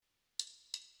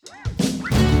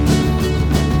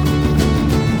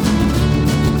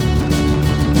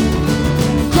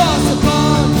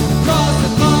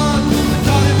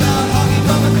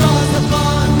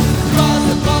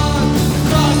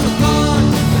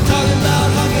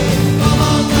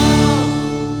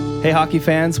Hey, hockey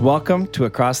fans, welcome to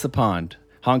Across the Pond,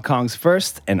 Hong Kong's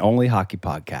first and only hockey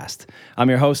podcast. I'm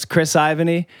your host, Chris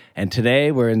Ivany, and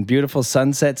today we're in beautiful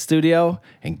Sunset Studio,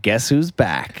 and guess who's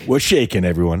back? What's shaking,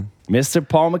 everyone? Mr.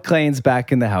 Paul McLean's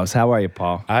back in the house. How are you,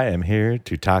 Paul? I am here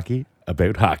to talk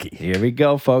about hockey. Here we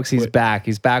go, folks. He's back.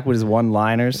 He's back with his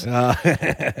one-liners.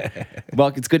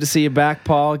 Well, it's good to see you back,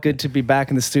 Paul. Good to be back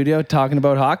in the studio talking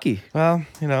about hockey. Well,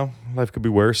 you know, life could be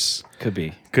worse. Could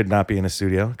be. Could not be in a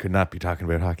studio. Could not be talking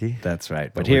about hockey. That's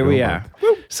right. But here we are.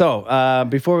 So,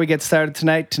 before we get started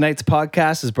tonight's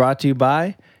podcast is brought to you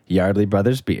by Yardley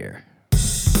Brothers Beer.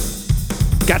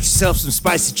 Got yourself some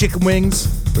spicy chicken wings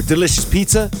or delicious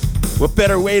pizza? What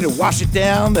better way to wash it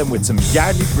down than with some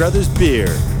Yardley Brothers beer?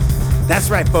 That's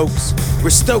right, folks. We're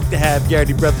stoked to have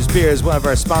Yardley Brothers beer as one of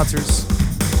our sponsors.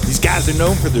 These guys are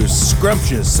known for their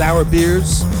scrumptious sour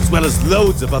beers, as well as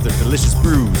loads of other delicious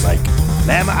brews like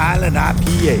Llama Island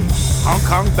IPA, Hong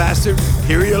Kong Bastard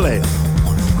Imperial Ale,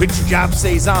 Quincy Job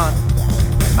Saison,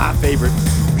 and my favorite,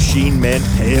 Machine Men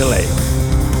Pale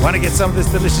Ale. Want to get some of this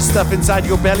delicious stuff inside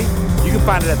your belly? You can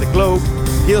find it at the Globe,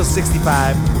 Hill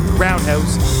 65,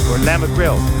 Roundhouse, or Llama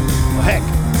Grill. Well, heck,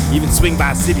 even swing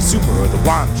by City Super or the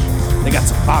Wanch. They got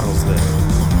some bottles there.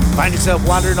 Find yourself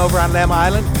wandering over on Llama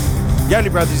Island?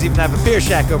 Yardley Brothers even have a beer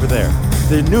shack over there.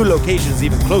 Their new location is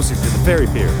even closer to the ferry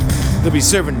pier. They'll be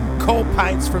serving cold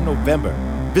pints from November.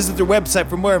 Visit their website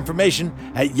for more information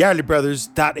at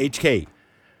yardleybrothers.hk.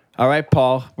 All right,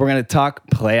 Paul, we're going to talk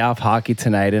playoff hockey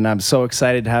tonight, and I'm so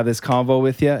excited to have this convo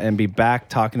with you and be back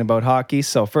talking about hockey.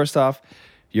 So first off,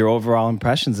 your overall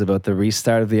impressions about the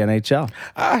restart of the NHL.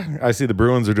 I see the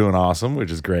Bruins are doing awesome,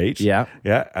 which is great. Yeah.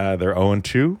 Yeah. They're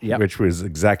 0-2, which was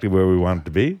exactly where we wanted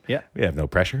to be. Yeah. We have no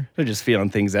pressure. They're just feeling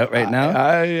things out right now.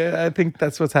 I think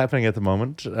that's what's happening at the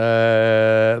moment.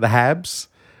 The Habs.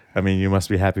 I mean, you must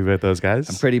be happy about those guys.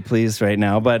 I'm pretty pleased right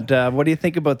now. But what do you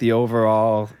think about the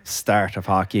overall start of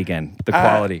hockey again, the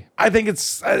quality? I think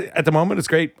it's, at the moment, it's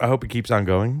great. I hope it keeps on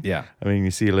going. Yeah. I mean,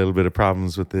 you see a little bit of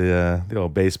problems with the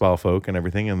old baseball folk and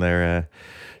everything and their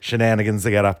shenanigans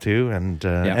they got up to. And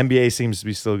NBA seems to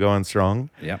be still going strong.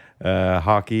 Yeah.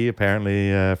 Hockey,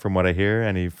 apparently, from what I hear,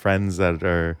 any friends that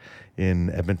are in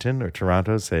Edmonton or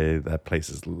Toronto say that place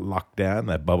is locked down,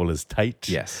 that bubble is tight.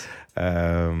 Yes.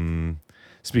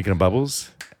 Speaking of bubbles,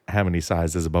 how many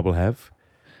sides does a bubble have?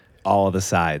 All of the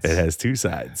sides. It has two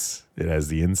sides. It has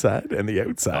the inside and the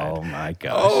outside. Oh, my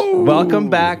gosh. Welcome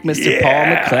back, Mr. Paul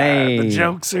McLean. The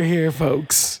jokes are here,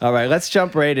 folks. All right, let's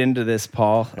jump right into this,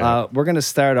 Paul. We're going to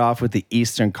start off with the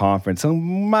Eastern Conference. So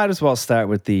might as well start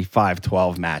with the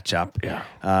 5-12 matchup.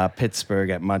 Yeah. Pittsburgh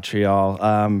at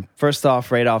Montreal. First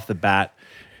off, right off the bat,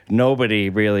 nobody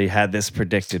really had this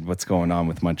predicted what's going on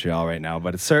with Montreal right now,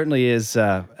 but it certainly is,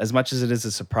 as much as it is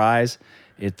a surprise,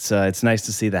 it's nice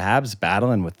to see the Habs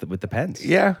battling with the Pens.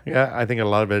 Yeah. I think a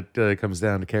lot of it comes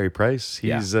down to Carey Price.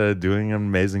 He's doing an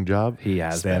amazing job. He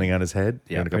has standing on his head,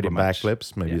 doing a couple of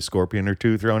backflips, maybe a scorpion or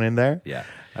two thrown in there. Yeah.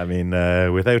 I mean,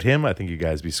 without him, I think you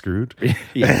guys be screwed.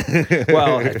 Yeah.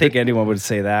 Well, I think anyone would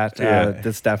say that.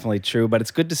 That's definitely true. But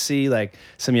it's good to see like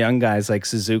some young guys like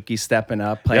Suzuki stepping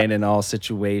up, playing in all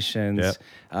situations.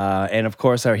 And of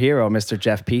course, our hero, Mr.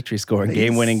 Jeff Petrie, scoring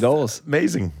game-winning goals.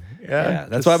 Amazing. Yeah,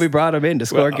 that's why we brought him in to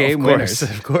score game winners.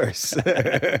 Of course.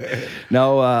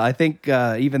 No, I think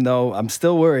even though I'm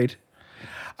still worried.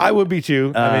 I would be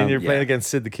too. I mean, you're playing against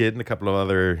Sid the Kid and a couple of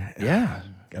other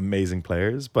amazing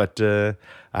players. But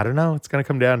I don't know. It's going to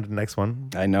come down to the next one.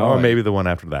 I know. Or maybe the one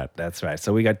after that. That's right.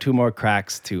 So we got two more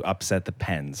cracks to upset the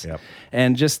Pens. Yep.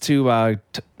 And just to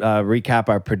recap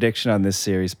our prediction on this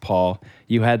series, Paul,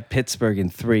 you had Pittsburgh in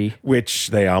 3. Which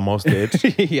they almost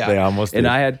did. Yeah. They almost did. And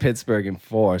I had Pittsburgh in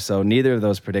 4. So neither of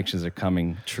those predictions are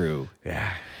coming true.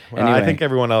 Yeah. Well, Anyway. I think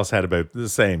everyone else had about the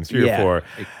same, 3 or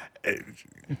 4.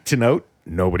 To note,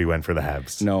 nobody went for the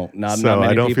Habs. No, not so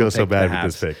many I don't people feel so picked the bad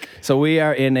with this Habs. pick. So we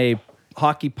are in a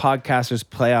Hockey Podcasters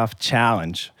Playoff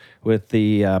Challenge with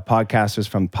the podcasters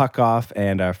from Puck Off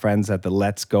and our friends at the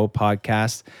Let's Go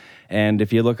podcast. And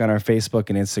if you look on our Facebook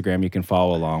and Instagram, you can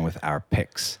follow along with our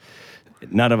picks.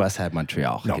 None of us had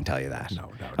Montreal, I can tell you that. No.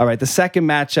 All right, the second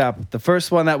matchup, the first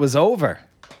one that was over,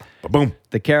 Boom.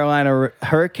 the Carolina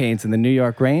Hurricanes and the New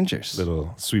York Rangers.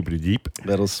 Little sweepity deep.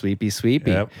 Little sweepy.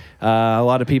 Yep. A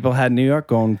lot of people had New York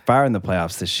going far in the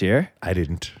playoffs this year. I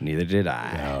didn't. Neither did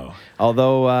I. No.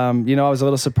 Although, I was a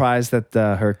little surprised that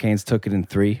the Hurricanes took it in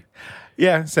 3.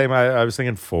 Yeah, same. I was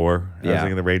thinking 4. I was Yeah.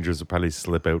 thinking the Rangers would probably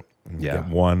slip out and get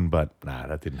 1, but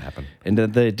that didn't happen. And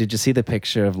did you see the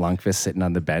picture of Lundqvist sitting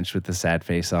on the bench with the sad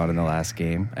face on in the last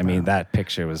game? I mean, that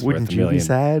picture was Wouldn't worth a you million. be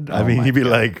sad? Oh I mean, my you'd be God.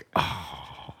 like,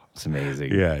 It's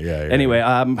amazing. Yeah. Anyway,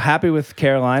 I'm happy with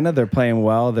Carolina. They're playing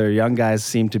well. Their young guys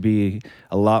seem to be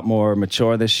a lot more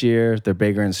mature this year. They're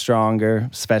bigger and stronger.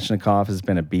 Svechnikov has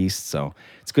been a beast, so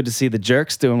it's good to see the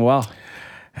Jerks doing well.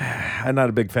 I'm not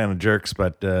a big fan of jerks,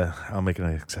 but I'll make an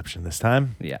exception this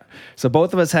time. Yeah. So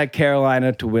both of us had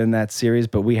Carolina to win that series,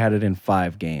 but we had it in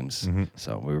 5 games.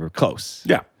 So we were close.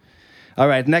 Yeah. All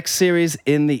right, next series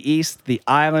in the East, the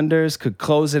Islanders could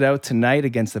close it out tonight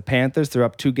against the Panthers. They're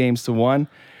up 2-1.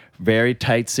 Very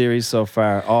tight series so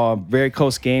far. All very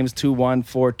close games, 2-1,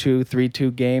 4-2,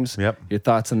 3-2 games. Yep. Your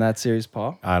thoughts on that series,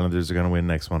 Paul? Islanders are going to win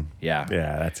next one. Yeah.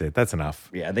 Yeah, that's it. That's enough.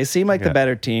 Yeah, they seem like the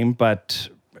better team, but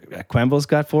Quenneville's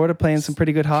got Florida playing some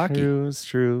pretty good hockey. It's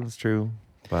true.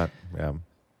 But, yeah.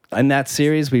 In that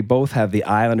series, we both have the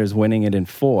Islanders winning it in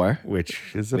 4.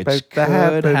 Which is Which about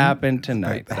could to happen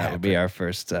tonight. That would be our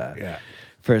first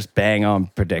bang on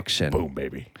prediction. Boom,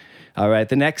 baby. All right,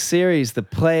 the next series,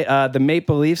 the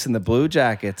Maple Leafs and the Blue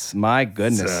Jackets. My It's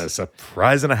goodness, a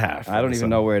surprise and a half. I don't even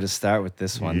know where to start with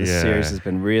this one. This Yeah. series has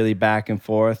been really back and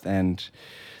forth, and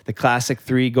the classic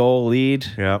 3-goal lead.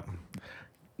 Yep.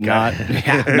 Not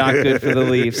good for the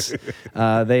Leafs.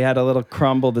 They had a little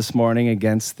crumble this morning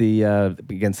against the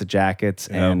Jackets,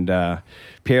 and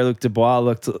Pierre-Luc Dubois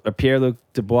looked like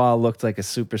a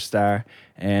superstar,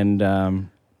 and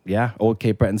old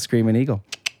Cape Breton Screaming Eagle.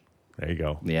 There you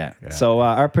go. Yeah. So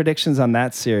our predictions on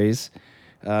that series,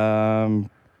 Paul,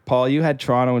 you had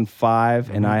Toronto in 5,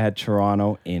 and I had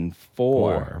Toronto in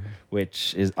 4.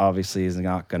 Which is obviously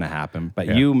not going to happen,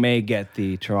 but you may get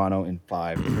the Toronto in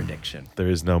 5 prediction. There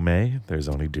is no May. There's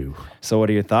only do. So what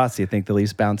are your thoughts? Do you think the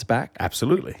Leafs bounce back?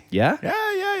 Absolutely. Yeah?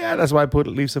 Yeah. That's why I put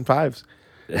Leafs in 5s.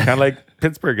 Kind of like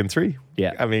Pittsburgh in 3.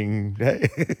 Yeah. I mean, hey.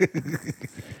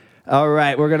 All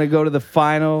right, we're going to go to the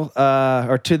final,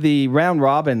 or to the round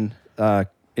robin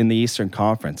in the Eastern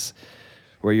Conference,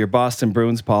 where your Boston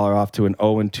Bruins, Paul, are off to an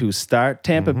 0-2 start.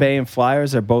 Tampa Bay and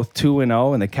Flyers are both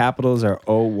 2-0, and the Capitals are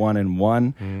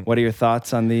 0-1-1. What are your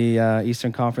thoughts on the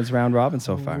Eastern Conference round robin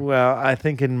so far? Well, I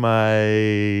think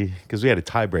because we had a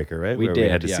tiebreaker, right? We Where did, we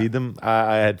had to yeah. seed them.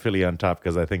 I had Philly on top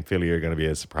because I think Philly are going to be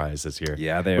a surprise this year.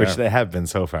 Yeah, they which are. they have been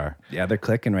so far. Yeah, they're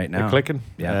clicking right now. They're clicking,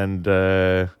 Yeah. and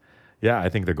I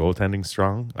think their goaltending's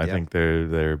strong. I think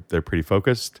they're pretty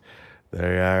focused.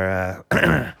 They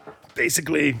are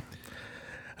basically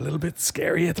a little bit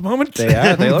scary at the moment. They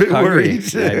are. They I'm a look bit hungry.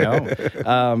 worried. I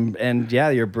know. And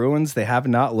your Bruins, they have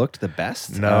not looked the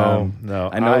best. No.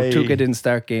 I know Tuukka didn't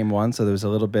start game 1, so there was a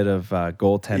little bit of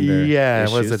goaltender. Yeah,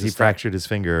 issues was it to he start. fractured his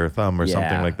finger or thumb or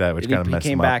something like that, which kind of messed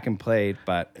He came him back up. and played,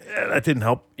 but That didn't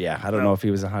help. I don't know if he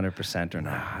was 100% or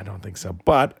not. I don't think so.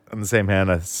 But on the same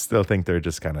hand, I still think they're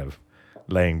just kind of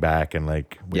laying back and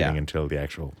like waiting until the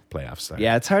actual playoffs start.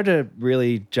 Yeah, it's hard to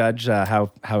really judge how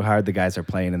hard the guys are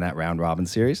playing in that round robin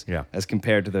series. Yeah. As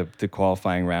compared to the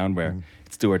qualifying round where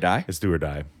it's do or die. It's do or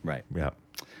die. Right. Yeah.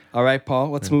 All right,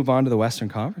 Paul, let's move on to the Western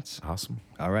Conference. Awesome.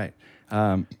 All right.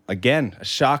 Again, a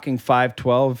shocking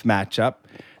 5-12 matchup.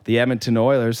 The Edmonton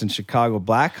Oilers and Chicago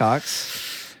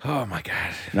Blackhawks. Oh my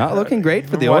God. Not looking great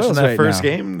for the Watching Oilers that right first now.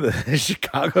 game,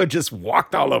 Chicago just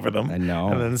walked all over them. I know.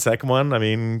 And then the second one, I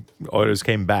mean, Oilers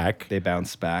came back. They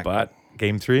bounced back. But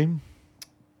game 3,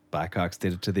 Blackhawks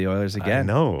did it to the Oilers again.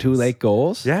 know. 2 late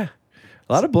goals. yeah.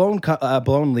 A lot of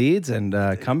blown leads and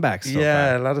comebacks so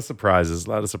Yeah, far. a lot of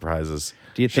surprises.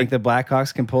 Do you think the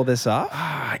Blackhawks can pull this off?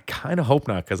 I kind of hope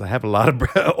not because I have a lot of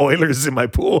Oilers in my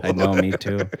pool. I know, me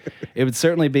too. It would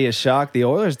certainly be a shock. The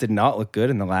Oilers did not look good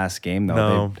in the last game,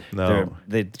 though. No.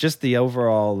 They just the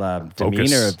overall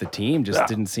demeanor of the team just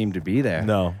didn't seem to be there.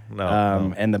 No.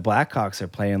 And the Blackhawks are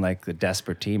playing like the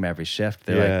desperate team every shift.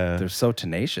 They're so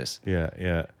tenacious.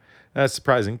 Yeah. That's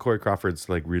surprising. Corey Crawford's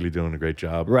like really doing a great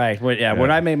job. Right. When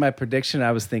I made my prediction,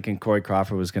 I was thinking Corey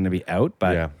Crawford was going to be out,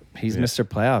 but he's Mr.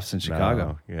 Playoffs in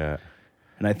Chicago. No, yeah.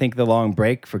 And I think the long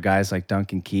break for guys like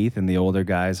Duncan Keith and the older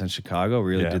guys in Chicago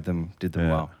really did them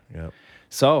well. Yeah.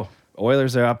 So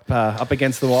Oilers are up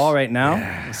against the wall right now.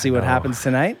 We'll see what happens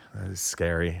tonight. That is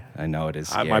scary. I know it is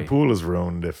scary. My pool is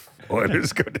ruined if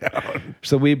Oilers go down.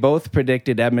 So we both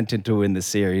predicted Edmonton to win the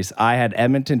series. I had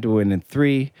Edmonton to win in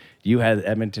 3. You had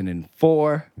Edmonton in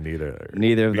 4.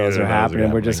 Neither of those are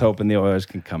happening. We're just hoping the Oilers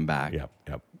can come back.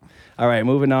 Yep. All right,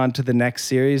 moving on to the next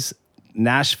series.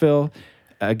 Nashville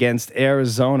against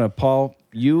Arizona. Paul,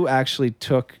 you actually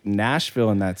took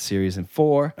Nashville in that series in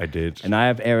 4. I did. And I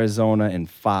have Arizona in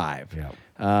 5.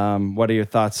 Yeah. What are your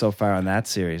thoughts so far on that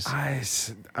series?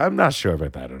 I'm not sure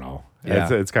about that at all.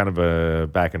 Yeah. It's kind of a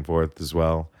back and forth as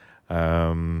well.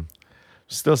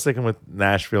 Still sticking with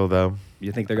Nashville, though.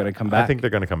 You think they're going to come back? I think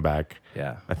they're going to come back.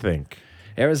 Yeah. I think.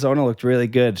 Arizona looked really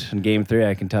good in Game 3,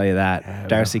 I can tell you that.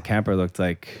 Darcy Kemper looked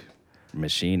like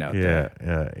machine out there.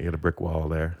 Yeah. You got a brick wall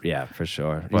there. Yeah, for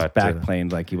sure. He's But,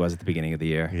 backplaned like he was at the beginning of the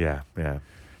year. Yeah.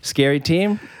 Scary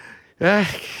team?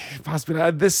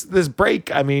 Possibly this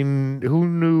break. I mean, who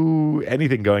knew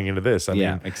anything going into this? I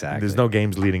Yeah, mean, exactly. There's no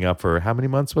games leading up for how many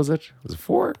months was it? Was it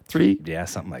 4, 3? Yeah,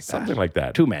 something like that. Something like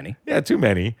that. Too many. Yeah, too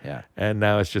many. Yeah. And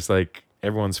now it's just like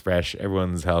everyone's fresh,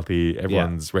 everyone's healthy,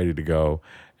 everyone's ready to go,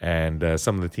 and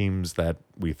some of the teams that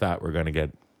we thought were going to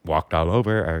get walked all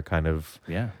over are kind of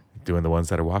doing the ones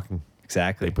that are walking.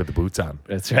 Exactly. They put the boots on.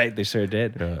 That's right. They sure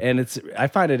did. Yeah. And I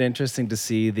find it interesting to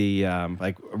see the,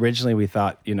 like originally we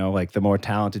thought, like the more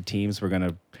talented teams were going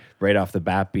to right off the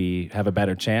bat have a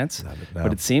better chance. No.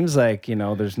 But it seems like,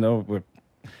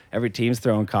 every team's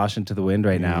throwing caution to the wind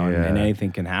right now and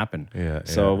anything can happen. Yeah,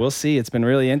 So yeah. we'll see. It's been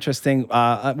really interesting.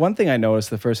 One thing I noticed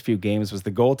the first few games was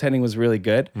the goaltending was really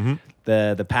good. Mm-hmm.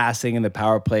 The passing and the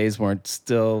power plays weren't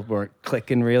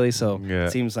clicking really. So Yeah.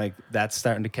 it seems like that's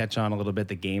starting to catch on a little bit.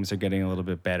 The games are getting a little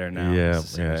bit better now. Yeah, as the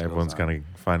series goes everyone's on. kind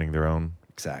of finding their own.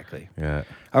 Exactly. Yeah.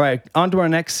 All right, on to our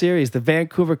next series, the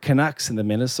Vancouver Canucks and the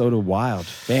Minnesota Wild.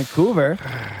 Vancouver,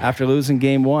 after losing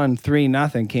game 1,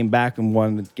 3-0, came back and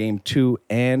won game 2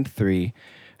 and 3.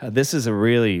 This is a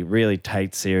really, really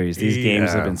tight series. These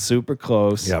games have Yeah. been super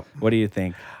close. Yep. What do you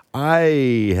think?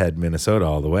 I had Minnesota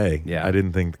all the way. Yeah. I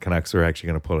didn't think the Canucks were actually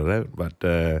going to pull it out. But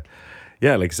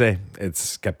like I say,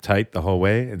 it's kept tight the whole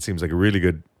way. It seems like a really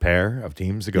good pair of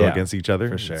teams to go Yeah, against each other.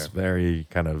 for sure. It's very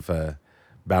kind of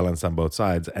balanced on both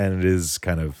sides. And it is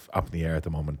kind of up in the air at the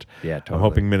moment. Yeah, totally. I'm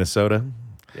hoping Minnesota,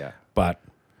 Yeah. but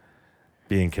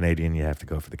being Canadian, you have to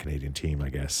go for the Canadian team, I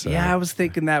guess. So. Yeah, I was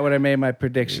thinking that when I made my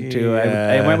prediction too. I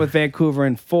Yeah. went with Vancouver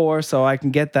in 4, so I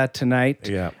can get that tonight.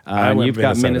 Yeah. I And went you've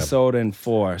got Minnesota. Minnesota in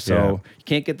 4, so Yeah. you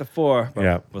can't get the 4. But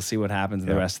Yeah. we'll see what happens in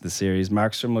the Yeah. rest of the series.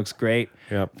 Markstrom looks great.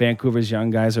 Yep. Vancouver's young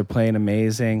guys are playing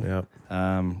amazing.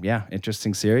 Yep.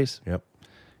 Interesting series. Yep.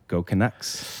 Go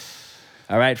Canucks.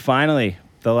 All right, finally,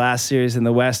 the last series in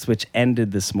the West, which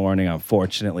ended this morning,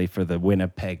 unfortunately, for the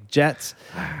Winnipeg Jets.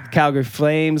 Calgary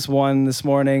Flames won this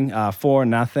morning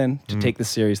 4-0 to take the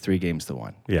series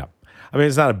 3-1. Yeah. I mean,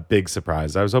 it's not a big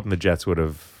surprise. I was hoping the Jets would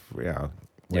have, went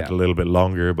Yeah. a little bit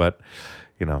longer, but,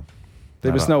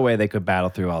 There was no way they could battle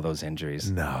through all those injuries.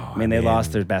 No, I mean, they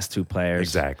lost their best 2 players.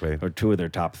 Exactly. Or 2 of their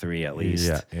top 3 at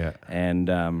least. Yeah. And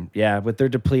with their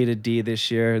depleted D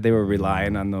this year, they were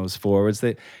relying on those forwards.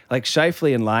 They like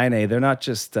Scheifele and Laine, they're not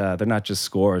just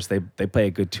scorers. They play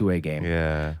a good 2-way game.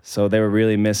 Yeah. So they were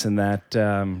really missing that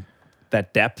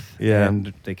depth. Yeah.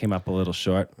 And they came up a little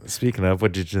short. Speaking of,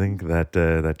 what did you think of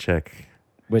that check,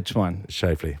 Which one?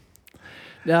 Scheifele?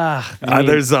 I mean,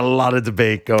 There's a lot of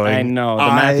debate going. I know, the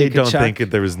I Matthew don't Tkachuk.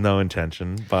 think there was no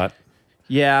intention, but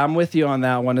yeah, I'm with you on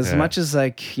that one. As Yeah. much as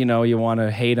you want to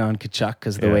hate on Tkachuk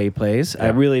because of the Yeah. way he plays, I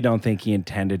Yeah. really don't think he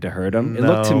intended to hurt him. It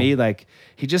looked to No. me like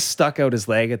he just stuck out his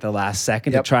leg at the last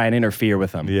second Yep. to try and interfere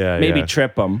with him. Yeah, Maybe yeah.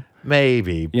 trip him.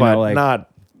 maybe, You but know, like- not.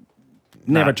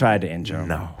 Never Not- tried to injure him.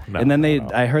 No, And then no.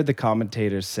 I heard the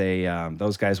commentators say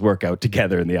those guys work out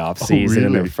together in the off season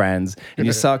and they're really? friends. And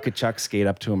you saw Tkachuk skate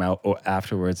up to him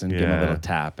afterwards and give him a Yeah. little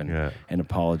tap and Yeah.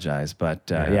 apologize. But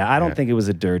Yeah, I don't yeah. think it was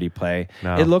a dirty play.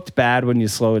 No. It looked bad when you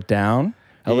slow it down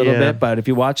a little Yeah. bit, but if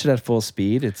you watch it at full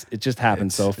speed, it just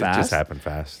happened so fast. It just happened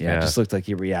fast. Yeah, it just looked like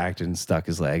he reacted and stuck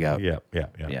his leg out. Yeah.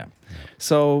 Yeah.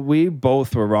 So we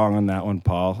both were wrong on that one,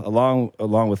 Paul,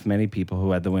 along with many people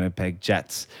who had the Winnipeg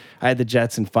Jets. I had the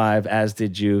Jets in 5, as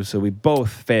did you. So we both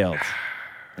failed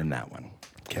in that one.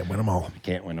 Can't win them all.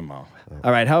 Can't win them all.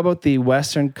 All right, how about the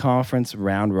Western Conference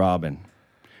round robin?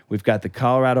 We've got the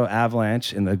Colorado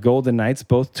Avalanche and the Golden Knights,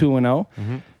 both 2-0.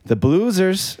 The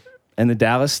Bluesers and the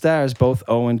Dallas Stars, both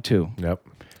 0-2. Yep.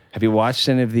 Have you watched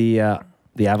any of the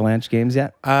Avalanche games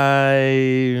yet?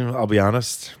 I'll be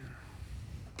honest.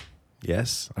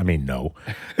 Yes. I mean, no.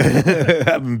 I've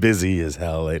been busy as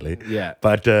hell lately. Yeah.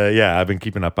 But I've been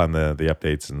keeping up on the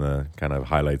updates and the kind of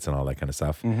highlights and all that kind of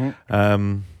stuff.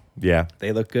 Yeah,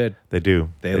 They look good. they do.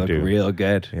 They look do. real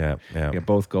good. Yeah. Yeah,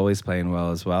 both goalies playing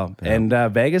well as well. And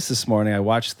Vegas this morning, I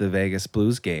watched the Vegas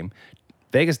Blues game.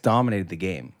 Vegas dominated the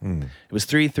game. It was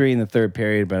 3-3 in the third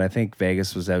period, but I think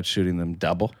Vegas was out shooting them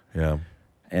double, Yeah.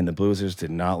 and the Bluesers did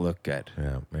not look good.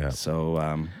 Yeah. So,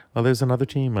 Well, there's another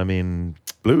team. I mean,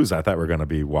 Blues, I thought were going to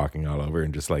be walking all over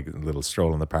and just like a little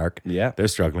stroll in the park. Yeah. They're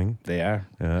struggling. they are.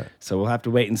 Yeah. So we'll have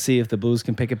to wait and see if the Blues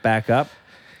can pick it back up.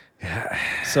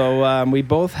 So we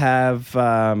both have.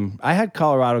 I had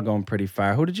Colorado going pretty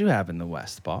far. Who did you have in the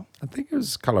West, Paul? I think it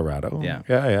was Colorado. Yeah.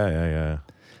 Yeah.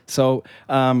 So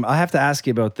I have to ask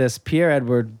you about this.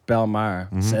 Pierre-Edouard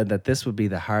Bellemare said that this would be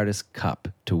the hardest cup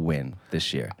to win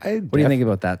this year. What do you think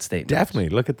about that statement? Definitely.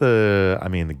 Look at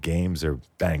the games are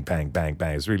bang, bang, bang,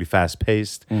 bang. It's really fast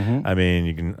paced. I mean,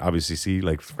 you can obviously see,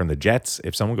 like, from the Jets,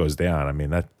 if someone goes down, I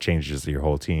mean, that changes your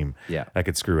whole team. Yeah. That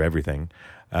could screw everything.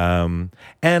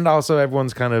 And also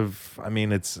everyone's kind of, I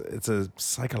mean, it's a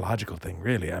psychological thing,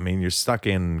 really. I mean, you're stuck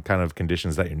in kind of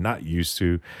conditions that you're not used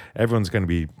to. Everyone's going to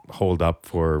be holed up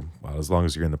for, well, as long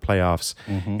as you're in the playoffs,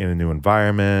 in a new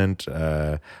environment.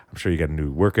 I'm sure you got a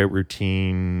new workout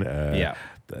routine.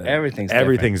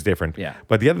 Everything's different. Yeah.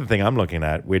 But the other thing I'm looking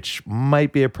at, which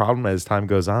might be a problem as time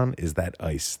goes on, is that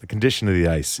ice, the condition of the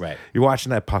ice. Right. You're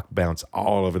watching that puck bounce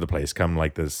all over the place come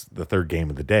like the third game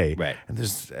of the day. Right. And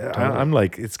I'm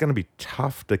like, it's going to be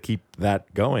tough to keep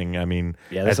that going. I mean,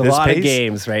 there's a lot of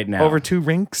games right now. Over 2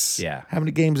 rinks. Yeah. How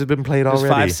many games have been played There's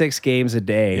already? 5-6 games a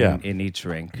day in each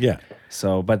rink. Yeah.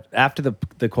 So, but after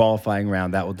the qualifying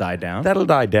round, that will die down. That'll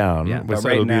die down. Yeah, but So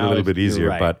right it'll be a now, little bit you're easier.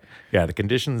 right. But yeah, the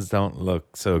conditions don't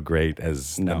look so great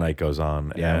as the night goes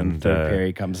on. Yeah, and third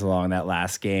period comes along, that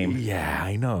last game. Yeah,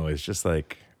 I know. It's just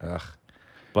like, ugh.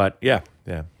 But yeah.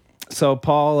 So,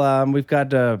 Paul, we've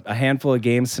got a handful of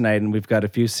games tonight, and we've got a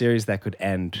few series that could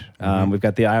end. We've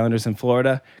got the Islanders in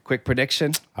Florida. Quick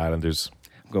prediction. Islanders.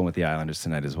 Going with the Islanders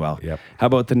tonight as well. Yep. How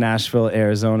about the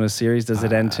Nashville-Arizona series? Does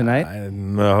it end tonight?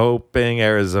 I'm hoping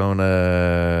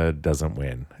Arizona doesn't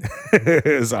win.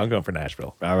 So I'm going for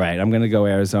Nashville. All right. I'm going to go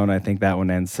Arizona. I think that one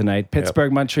ends tonight.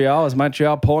 Pittsburgh-Montreal. Is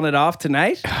Montreal pulling it off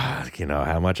tonight? You know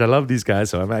how much I love these guys,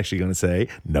 so I'm actually going to say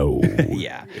no.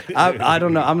 Yeah. I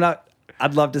don't know.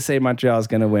 I'd love to say Montreal is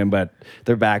going to win, but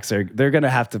they're going to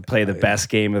have to play the best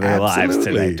game of their lives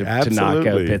tonight to knock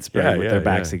out Pittsburgh with their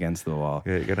backs against the wall.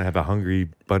 Yeah, you're going to have a hungry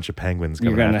bunch of Penguins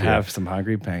coming. You're going to have some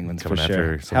hungry Penguins for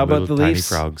sure. How about the Leafs?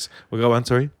 Frogs. We'll go on,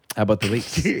 sorry. How about the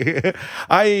Leafs?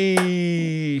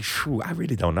 I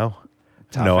really don't know.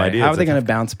 No idea. How are they going to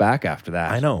bounce back after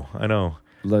that? I know.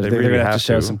 They're going to have to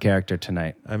show some character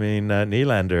tonight. I mean,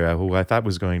 Nylander, who I thought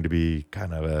was going to be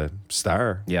kind of a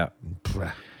star. Yeah.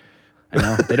 I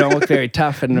know. They don't look very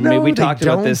tough. And I mean, we talked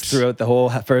about this throughout the whole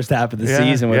first half of the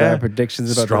season with our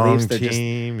predictions about strong the Leafs. They're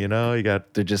team,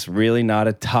 they're just really not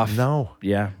a tough. No.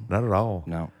 Yeah. Not at all.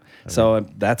 No. So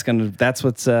that's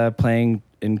what's playing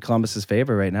in Columbus's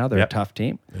favor right now. They're a tough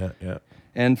team. Yeah.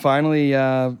 And finally,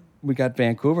 we got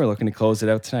Vancouver looking to close it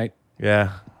out tonight.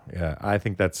 Yeah. I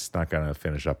think that's not going to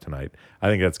finish up tonight. I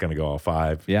think that's going to go all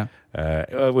 5. Yeah.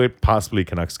 With possibly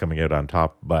Canucks coming out on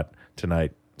top, but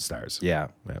tonight, Stars. Yeah.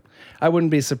 I wouldn't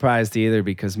be surprised either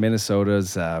because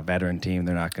Minnesota's a veteran team.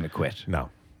 They're not going to quit. No.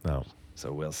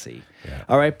 So we'll see. Yeah.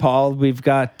 All right, Paul, we've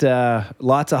got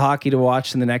lots of hockey to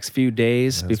watch in the next few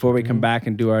days before we come back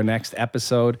and do our next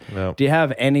episode. No. Do you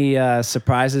have any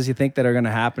surprises you think that are going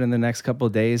to happen in the next couple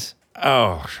of days?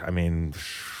 Oh, I mean,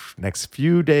 next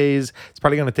few days. It's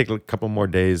probably going to take a couple more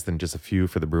days than just a few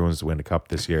for the Bruins to win the cup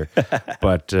this year.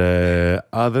 But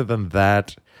other than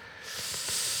that,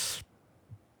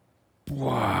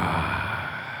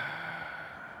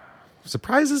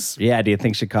 surprises? Yeah. Do you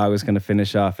think Chicago's going to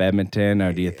finish off Edmonton,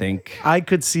 or do you think I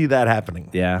could see that happening?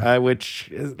 Yeah.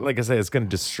 Which, like I say, it's going to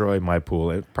destroy my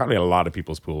pool. Probably a lot of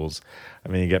people's pools. I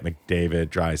mean, you get McDavid,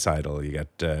 Draisaitl, you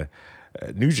got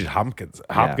Nugent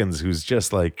Hopkins, who's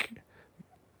just like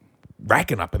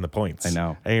racking up in the points. I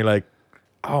know. And you're like,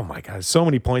 oh my God, so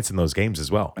many points in those games as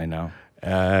well. I know.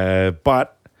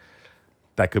 But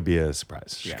that could be a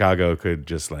surprise. Yeah. Chicago could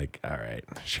just like, all right,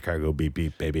 Chicago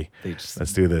beep, baby.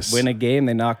 Let's do this. Win a game,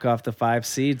 they knock off the 5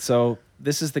 seed. So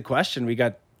this is the question. We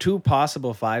got 2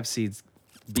 possible 5 seeds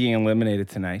being eliminated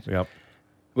tonight. Yep.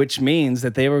 Which means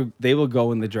that they will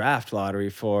go in the draft lottery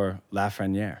for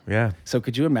Lafreniere. Yeah. So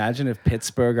could you imagine if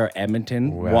Pittsburgh or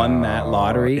Edmonton won that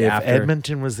lottery? If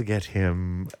Edmonton was to get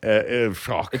him,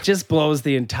 it just blows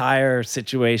the entire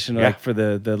situation. Like for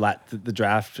the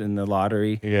draft and the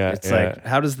lottery. Yeah. It's like,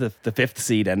 how does the 5th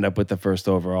seed end up with the first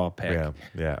overall pick?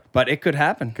 Yeah. But it could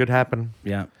happen. Could happen.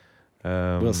 Yeah.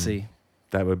 We'll see.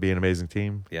 That would be an amazing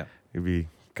team. Yeah. It'd be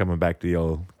coming back to the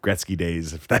old Gretzky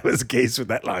days if that was the case with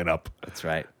that lineup. That's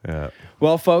right. Yeah.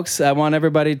 Well, folks, I want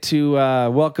everybody to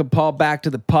welcome Paul back to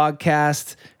the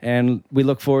podcast, and we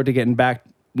look forward to getting back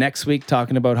next week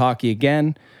talking about hockey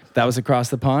again. That was Across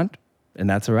the Pond, and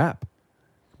that's a wrap.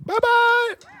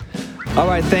 Bye-bye. All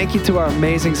right, thank you to our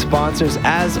amazing sponsors.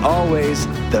 As always,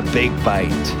 The Big Bite,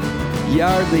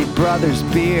 Yardley Brothers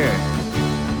Beer,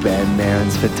 Ben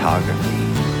Marin's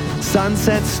Photography,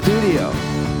 Sunset Studio,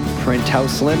 Print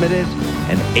House Limited,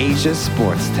 and Asia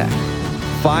Sports Tech.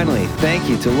 finally, thank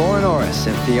you to Lauren Orris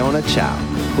and Fiona Chow,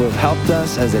 who have helped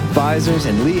us as advisors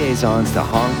and liaisons to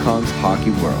Hong Kong's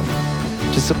hockey world.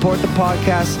 To support the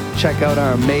podcast, check out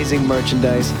our amazing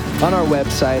merchandise on our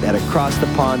website at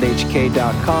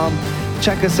acrossthepondhk.com.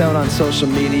 Check us out on social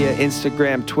media,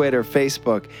 Instagram, Twitter,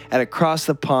 Facebook at Across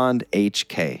the Pond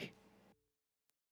HK.